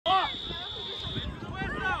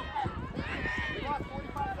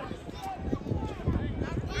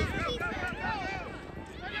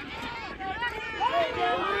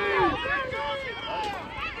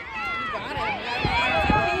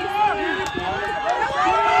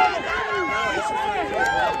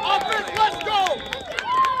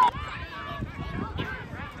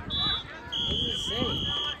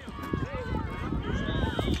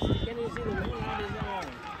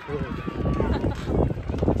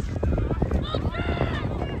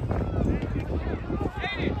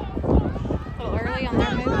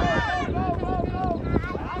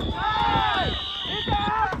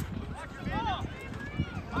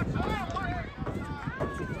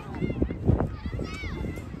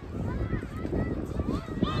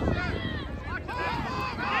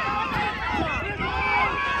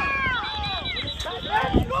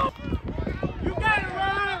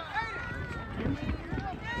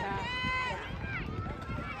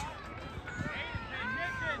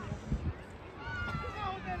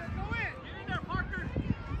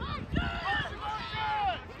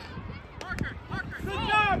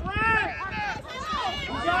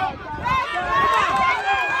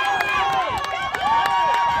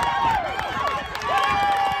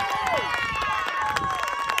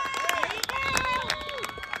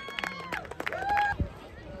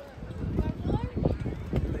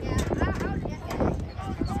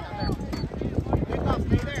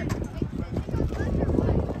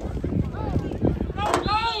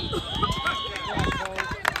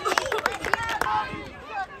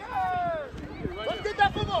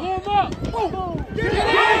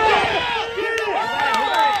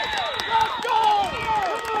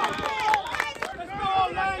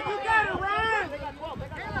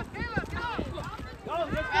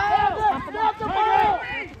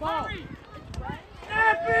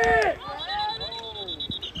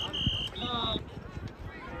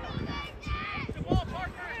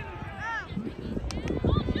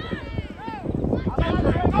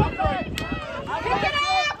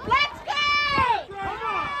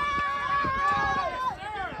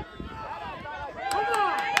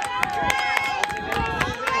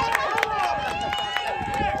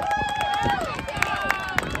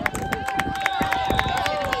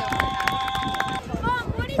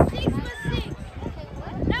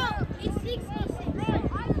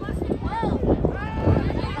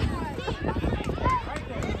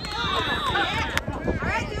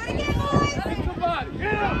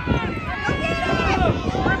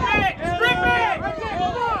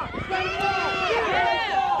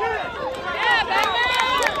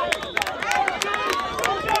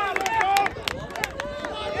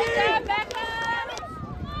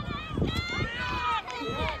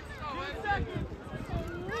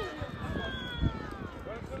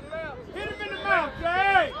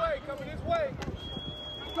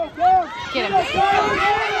Get him.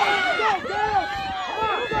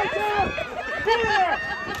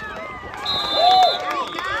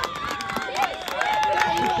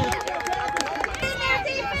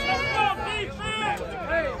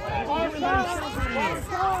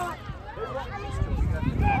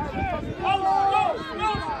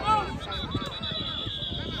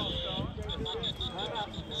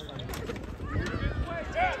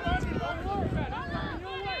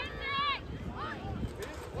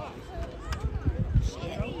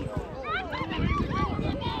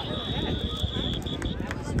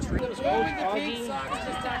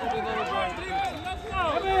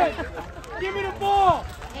 Give me the ball!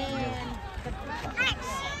 And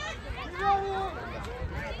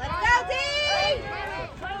let's go, D!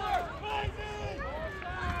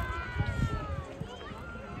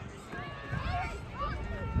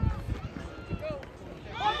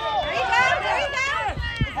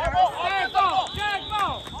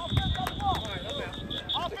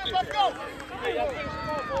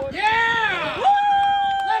 Yeah!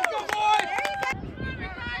 Let's go, boys!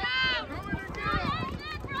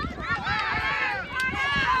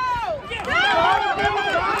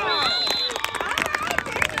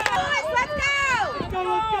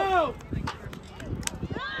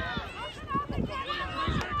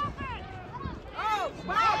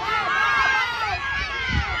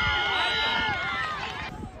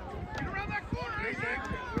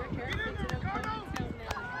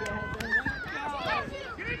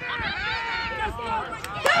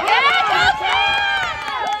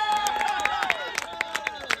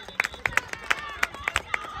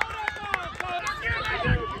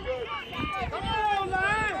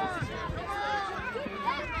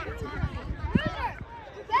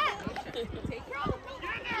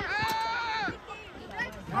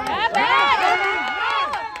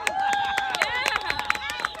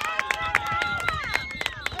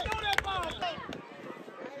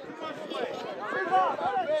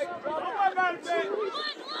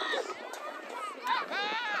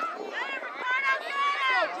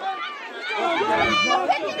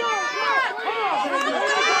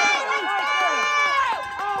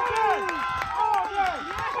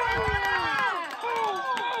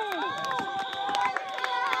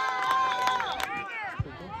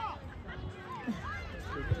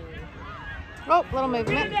 Oh, little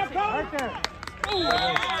movement. Right there.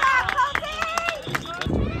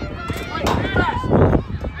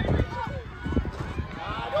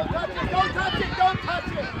 Don't touch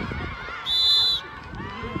it!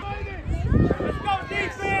 Let's go,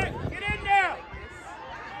 defense! Get in there!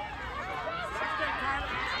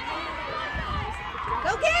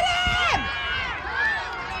 Go get him!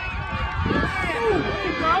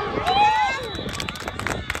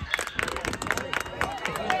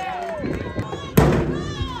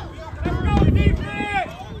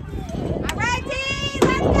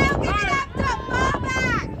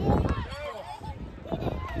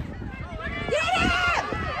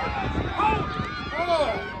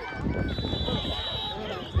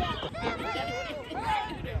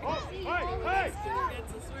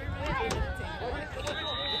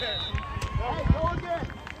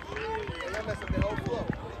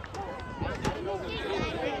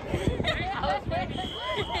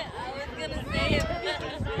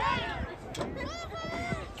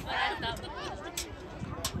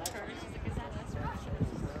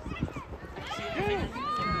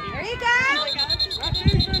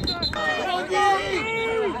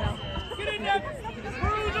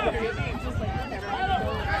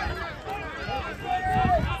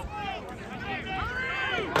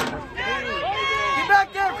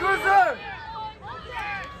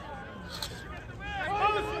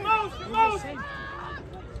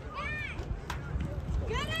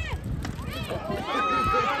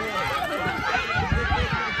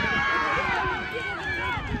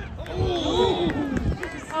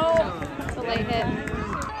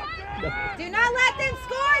 Do not let them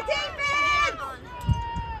score, defense!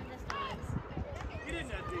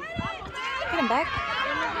 Get him back.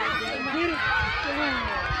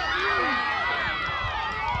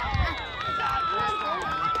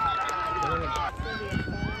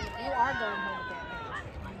 You are going home with that.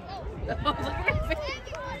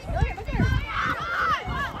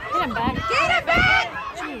 Get him back. Get him back!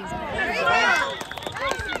 Jeez. There you go.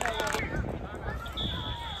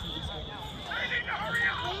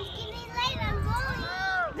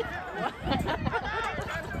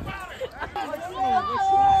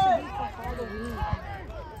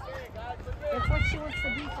 That's what she wants to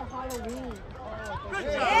be for Halloween.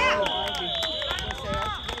 Yeah!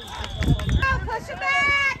 Oh, push him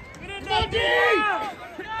back! Get in there, D!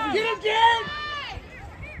 Get him, Jen!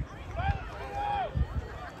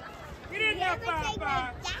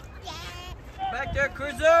 Back there,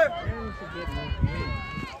 Cruiser.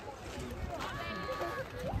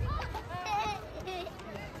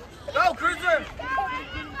 Go, Cruiser.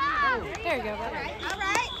 There you go, buddy. All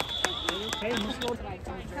right.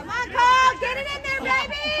 Come on, Cole. Get it in there,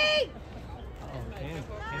 baby. Oh,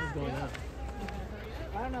 Cam's going up.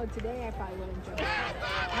 I don't know. Today I probably wouldn't jump. I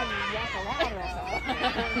would walk around or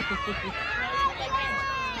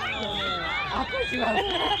I'll push you out.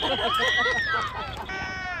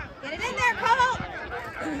 Get it in there, Cole.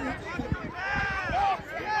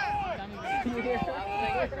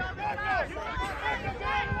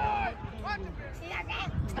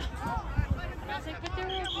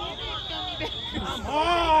 Come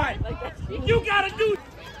on! You gotta do.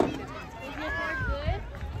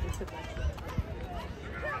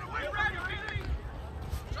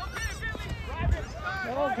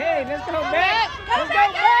 Okay, let's go back. Let's go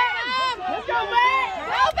back. Let's go back.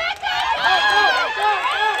 Go back.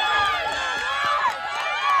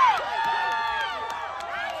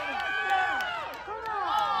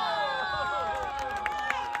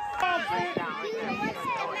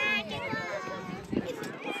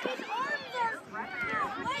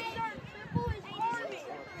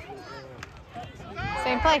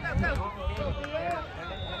 Same play.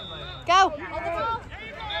 Go.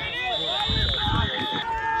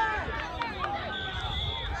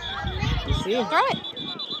 You see him? Throw it.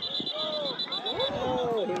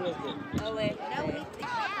 Oh, he missed it. Oh, wait. No, we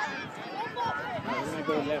I'm going to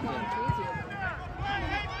go left now.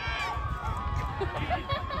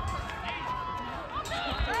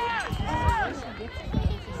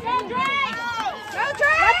 Go, Drake! Go,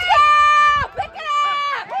 Drake! Let's go! Pick it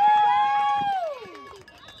up!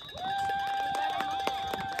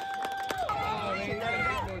 Oh,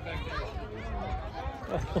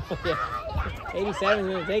 yeah. 87 is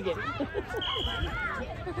going to take it.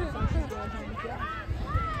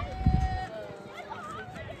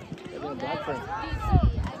 They're going to block for him.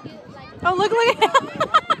 Oh, look at him.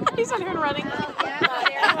 He's not even running. We're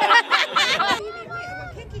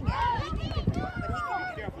kicking it.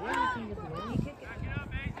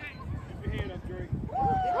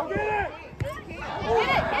 Go get it!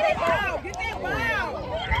 Get that wow!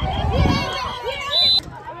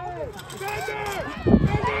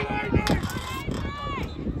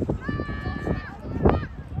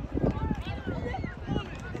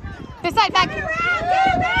 This side, back.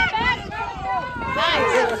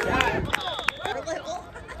 Nice.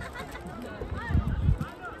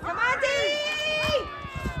 Come on, D!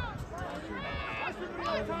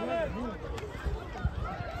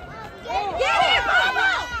 Get it, Mama!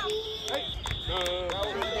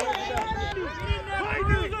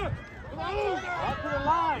 Up to the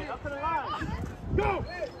line, up to the line. Go!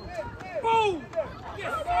 Boom!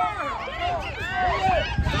 Yes,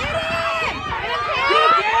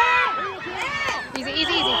 Easy,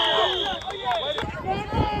 easy, easy.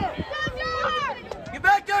 Get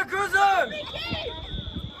back there, Cruiser.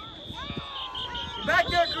 Get back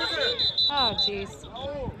there, Cruiser. Oh, jeez.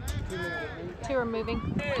 Two are moving.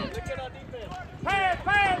 Pass,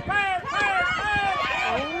 pass, pass, pass, pass!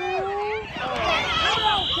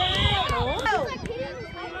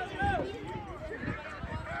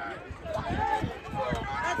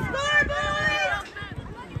 Let's score, boys!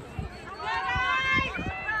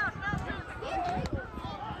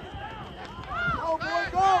 Go, boy,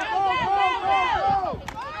 go, go, go, go, go!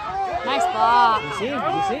 Nice block. You see?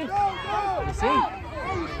 You see? You see?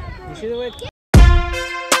 You see the way?